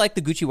 Do you still like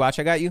the Gucci watch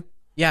I got you?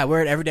 Yeah, I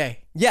wear it every day.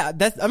 Yeah,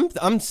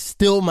 I'm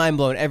still mind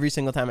blown every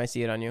single time I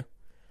see it on you.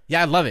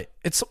 Yeah, I love it.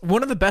 It's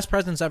one of the best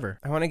presents ever.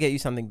 I want to get you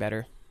something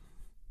better.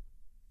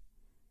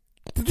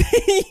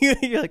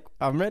 You're like,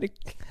 I'm ready.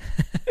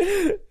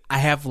 I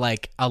have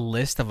like a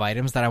list of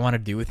items that I want to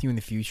do with you in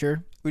the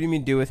future. What do you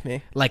mean do with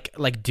me?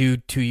 Like do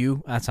to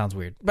you? That sounds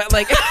weird. But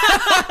like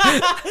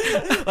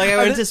Like I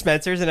went to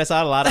Spencer's and I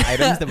saw a lot of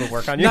items that would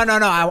work on you. No.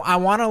 I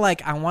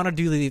want to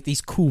do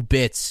these cool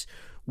bits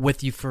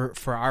with you for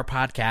our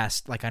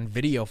podcast, like on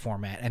video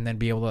format, and then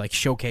be able to like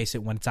showcase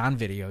it when it's on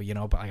video, you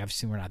know, but like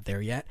obviously we're not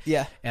there yet.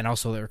 Yeah. And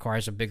also it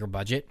requires a bigger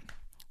budget.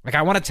 Like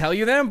I want to tell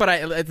you them, but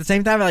at the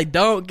same time I like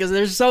don't, because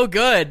they're so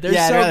good. They're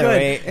so good.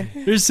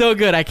 Wait. They're so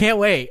good. I can't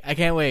wait.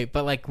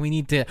 But like we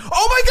need to.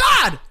 Oh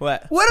my God!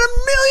 What? We're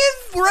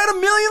at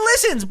 1 million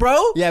listens,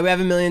 bro. Yeah, we have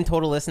 1 million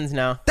total listens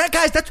now.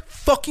 That's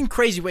fucking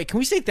crazy. Wait, can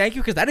we say thank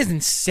you? Because that is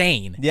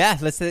insane. Yeah,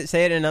 let's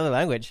say it in another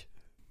language.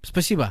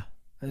 Spasiba.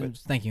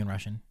 Thank you in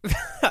Russian.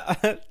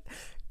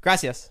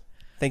 Gracias.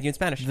 Thank you in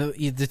Spanish.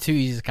 The two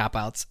easiest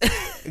cop-outs.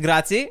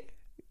 Grazie.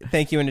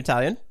 Thank you in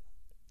Italian.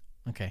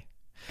 Okay.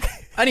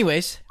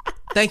 Anyways,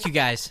 thank you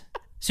guys.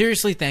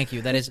 Seriously, thank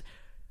you. That is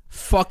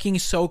fucking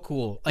so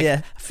cool. Like,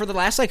 yeah. For the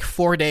last like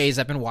 4 days,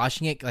 I've been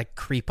watching it like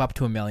creep up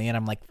to 1 million.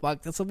 I'm like,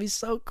 fuck, this will be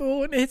so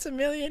cool when it hits 1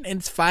 million. And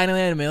it's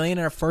finally at 1 million.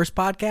 And our first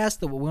podcast,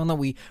 the one that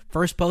we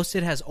first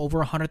posted, has over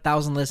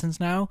 100,000 listens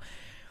now.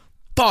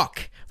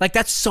 Fuck. Like,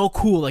 that's so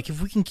cool. Like,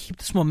 if we can keep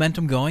this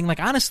momentum going, like,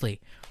 honestly.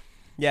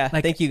 Yeah,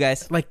 like, thank you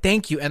guys. Like,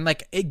 thank you. And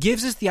like, it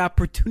gives us the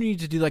opportunity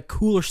to do like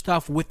cooler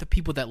stuff with the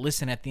people that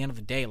listen at the end of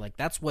the day. Like,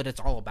 that's what it's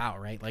all about,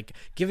 right? Like,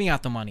 giving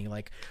out the money,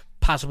 like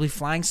possibly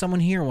flying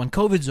someone here when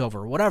COVID's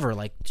over, whatever.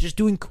 Like, just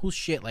doing cool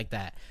shit like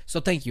that. So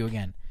thank you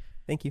again.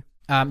 Thank you.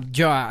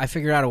 Joe, I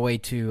figured out a way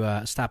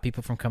to stop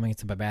people from coming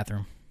into my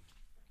bathroom.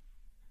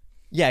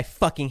 Yeah, I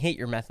fucking hate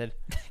your method.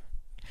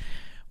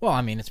 Well,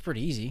 I mean, it's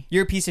pretty easy.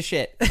 You're a piece of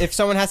shit. If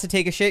someone has to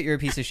take a shit, you're a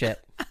piece of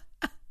shit.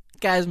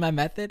 Guys, my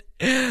method?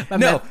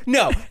 No.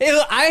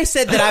 I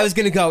said that I was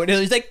going to go, and he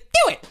was like,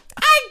 do it.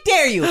 I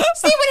dare you.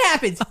 See what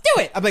happens.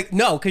 Do it. I'm like,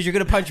 no, because you're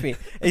going to punch me.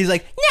 And he's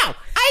like, no,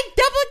 I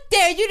double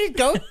dare you to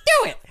go do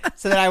it.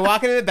 So then I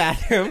walk into the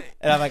bathroom,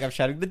 and I'm like, I'm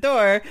shutting the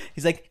door.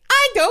 He's like,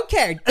 I don't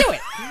care. Do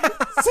it.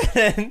 So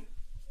then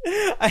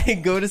I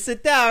go to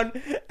sit down,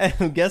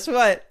 and guess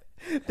what?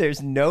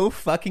 There's no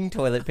fucking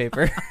toilet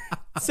paper.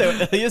 So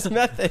Ilya's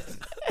method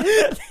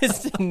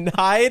is to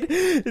hide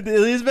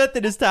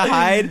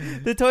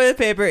the toilet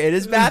paper in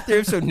his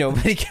bathroom so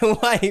nobody can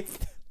wipe.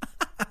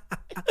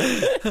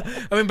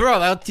 I mean, bro,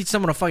 that'll teach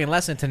someone a fucking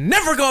lesson to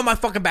never go in my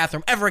fucking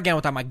bathroom ever again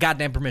without my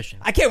goddamn permission.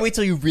 I can't wait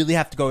till you really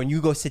have to go and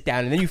you go sit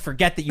down and then you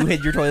forget that you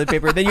hid your toilet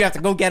paper and then you have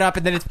to go get up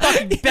and then it's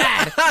fucking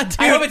bad.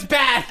 I hope it's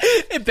bad.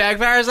 It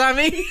backfires on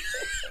me.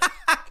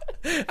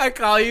 I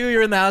call you,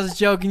 you're in the house,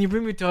 Joe, can you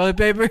bring me toilet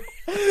paper?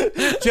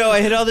 Joe,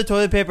 I hid all the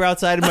toilet paper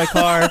outside of my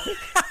car.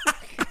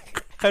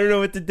 I don't know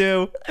what to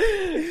do.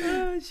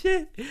 Oh,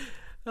 shit.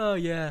 Oh,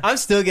 yeah. I'm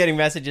still getting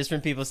messages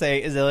from people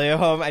saying, is Ilya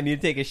home? I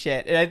need to take a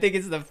shit. And I think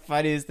it's the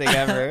funniest thing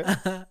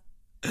ever.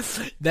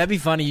 That'd be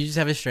funny. You just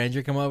have a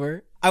stranger come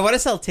over. I want to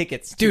sell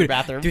tickets to your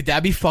bathroom. Dude,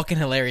 that'd be fucking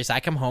hilarious. I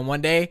come home one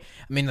day.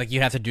 I mean, like,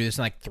 you'd have to do this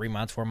in like 3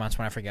 months, 4 months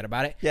when I forget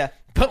about it. Yeah.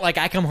 But, like,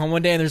 I come home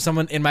one day and there's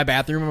someone in my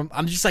bathroom.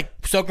 I'm just, like,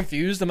 so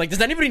confused. I'm like,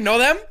 does anybody know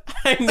them?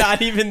 I'm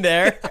not even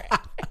there.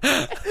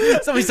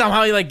 Somebody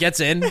somehow, he, like, gets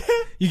in.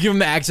 You give him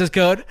the access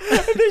code.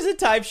 There's a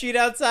type sheet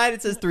outside.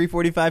 It says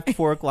 3:45 to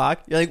 4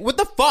 o'clock. You're like, what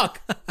the fuck,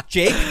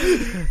 Jake?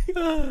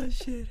 Oh,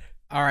 shit.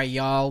 All right,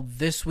 y'all.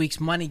 This week's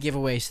money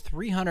giveaway is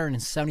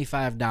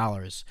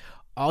 $375.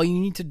 All you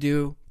need to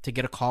do to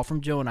get a call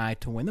from Joe and I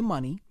to win the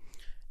money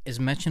is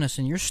mention us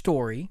in your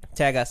story.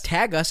 Tag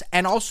us.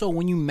 And also,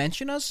 when you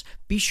mention us,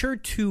 be sure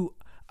to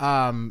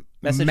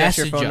message us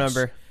your phone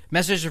number.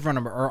 Message your phone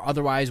number, or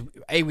otherwise,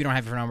 A, we don't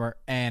have your phone number,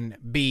 and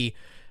B,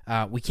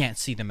 we can't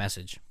see the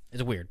message.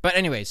 It's weird. But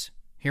anyways,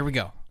 here we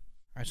go. All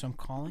right, so I'm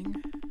calling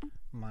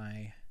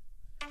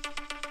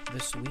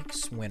this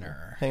week's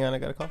winner. Hang on, I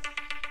got a call.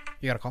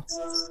 You got a call?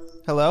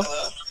 Hello?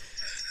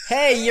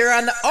 Hey, you're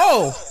on the...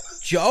 Oh,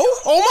 Joe?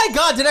 Oh my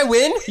God, did I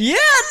win? Yeah,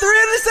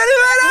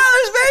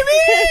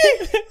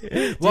 $375,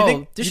 baby!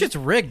 Whoa, this shit's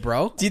rigged,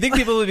 bro. Do you think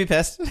people would be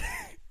pissed?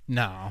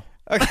 No.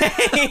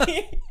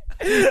 Okay.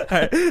 All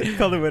right,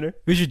 call the winner.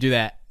 We should do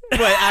that.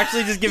 What,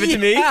 actually just give it to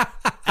me?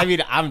 I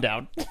mean, I'm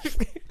down.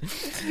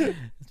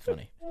 It's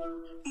funny.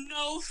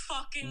 No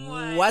fucking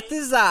way. What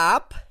is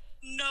up?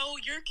 No,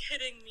 you're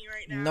kidding me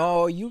right now.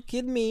 No, you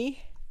kidding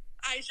me?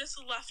 I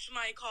just left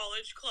my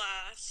college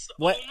class.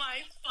 What? Oh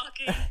my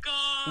fucking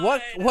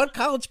god. What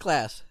college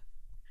class?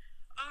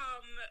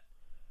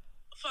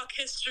 Fuck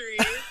history.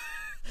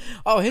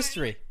 Oh,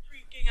 history. I'm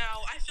freaking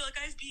out. I feel like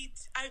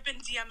I've been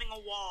DMing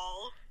a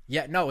wall.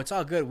 Yeah, no, it's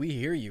all good. We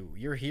hear you.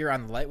 You're here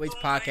on the Lightweights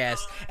podcast,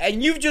 God.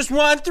 and you've just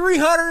won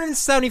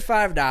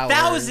 $375.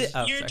 That was it.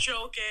 Oh, You're sorry.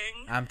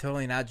 joking. I'm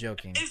totally not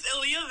joking. Is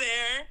Ilya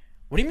there?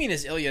 What do you mean,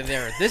 is Ilya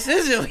there? This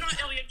is Ilya.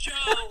 Not Ilya,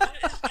 Joe.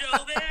 Is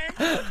Joe there?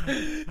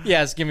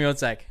 Yes, give me 1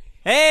 sec.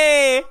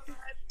 Hey!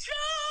 Joe!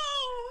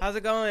 How's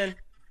it going?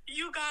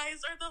 You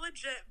guys are the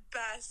legit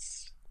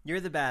best.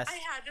 You're the best. I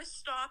had to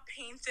stop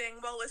painting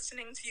while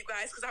listening to you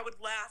guys because I would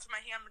laugh. My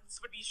hands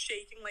would be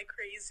shaking like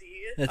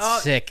crazy.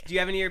 That's sick. Do you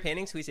have any of your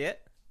paintings? Can we see it?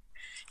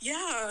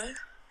 Yeah.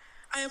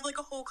 I have like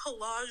a whole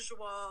collage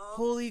wall.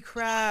 Holy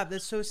crap,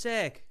 that's so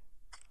sick.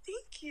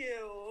 Thank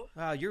you.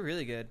 Wow, you're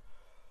really good.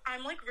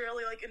 I'm like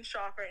really like in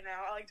shock right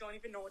now. I like don't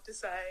even know what to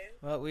say.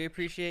 Well, we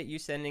appreciate you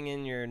sending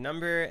in your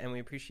number, and we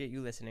appreciate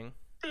you listening.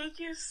 Thank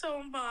you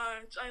so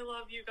much. I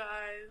love you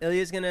guys.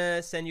 Ilya's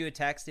gonna send you a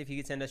text if you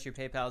could send us your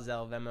PayPal,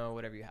 Zelle, Venmo,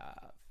 whatever you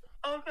have.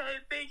 Okay,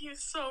 thank you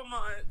so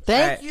much.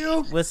 Thank All right,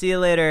 you. We'll see you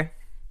later.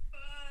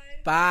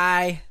 Bye.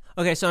 Bye.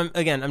 Okay, so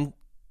I'm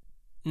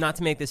not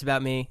to make this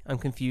about me. I'm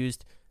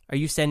confused. Are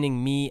you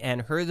sending me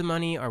and her the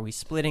money? Are we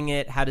splitting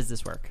it? How does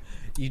this work?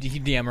 You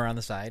DM her on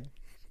the side.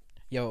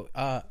 Yo,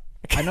 I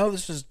know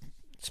this was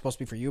supposed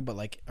to be for you, but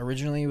like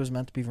originally it was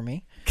meant to be for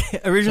me.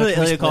 Originally, So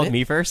can we Ilya split called it?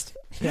 me first.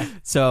 Yeah.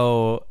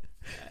 So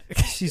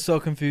She's so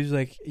confused.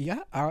 Like, yeah,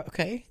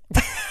 okay.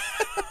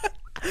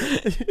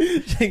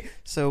 she's like,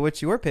 so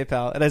what's your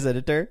PayPal? And I said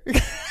it to her.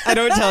 I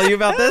don't tell you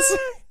about this.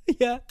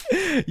 Yeah.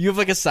 You have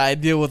like a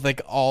side deal with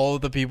like all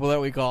the people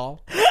that we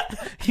call.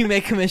 You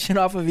make commission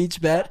off of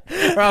each bet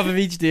or off of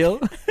each deal.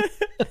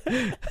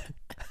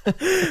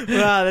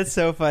 Wow, that's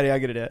so funny. I'm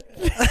gonna do it.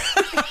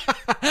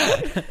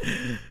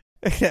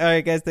 Okay, all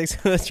right, guys. Thanks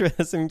so much for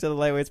listening to the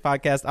Lightweights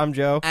podcast. I'm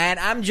Joe. And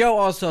I'm Joe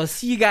also.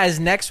 See you guys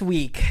next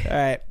week. All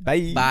right,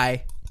 bye.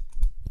 Bye.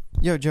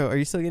 Yo, Joe, are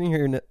you still getting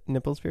your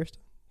nipples pierced?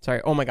 Sorry.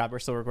 Oh my God, we're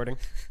still recording.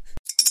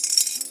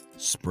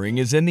 Spring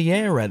is in the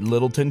air at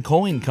Littleton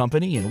Coin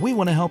Company, and we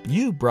want to help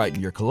you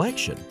brighten your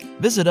collection.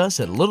 Visit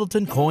us at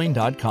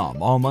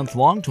littletoncoin.com all month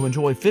long to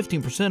enjoy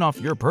 15% off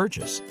your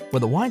purchase.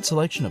 With a wide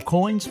selection of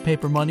coins,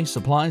 paper money,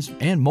 supplies,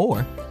 and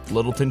more,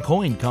 Littleton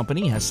Coin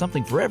Company has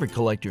something for every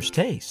collector's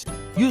taste.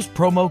 Use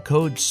promo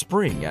code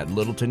SPRING at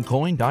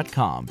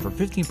littletoncoin.com for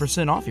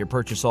 15% off your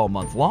purchase all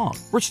month long.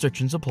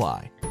 Restrictions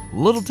apply.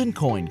 Littleton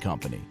Coin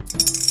Company.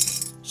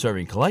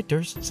 Serving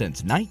collectors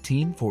since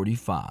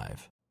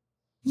 1945.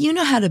 You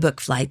know how to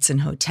book flights and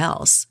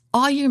hotels.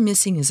 All you're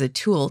missing is a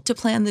tool to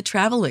plan the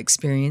travel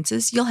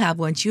experiences you'll have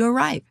once you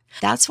arrive.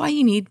 That's why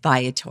you need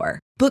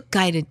Viator. Book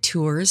guided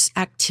tours,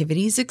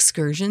 activities,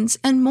 excursions,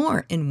 and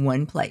more in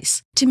one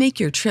place to make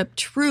your trip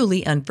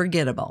truly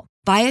unforgettable.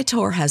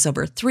 Viator has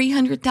over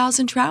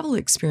 300,000 travel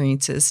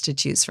experiences to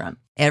choose from.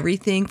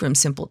 Everything from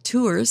simple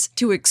tours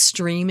to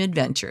extreme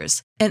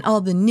adventures and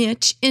all the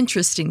niche,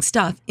 interesting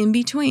stuff in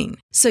between.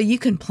 So you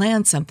can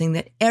plan something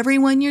that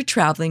everyone you're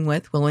traveling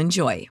with will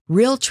enjoy.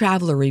 Real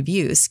traveler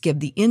reviews give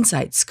the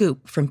inside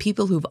scoop from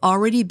people who've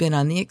already been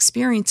on the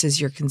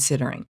experiences you're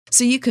considering.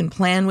 So you can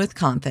plan with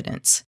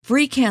confidence.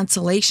 Free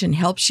cancellation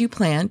helps you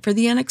plan for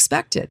the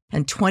unexpected.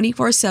 And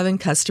 24/7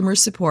 customer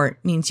support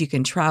means you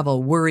can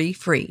travel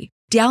worry-free.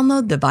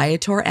 Download the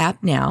Viator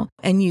app now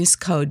and use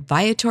code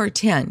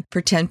Viator10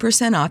 for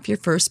 10% off your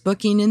first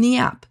booking in the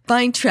app.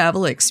 Find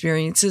travel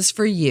experiences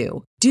for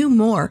you. Do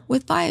more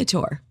with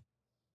Viator.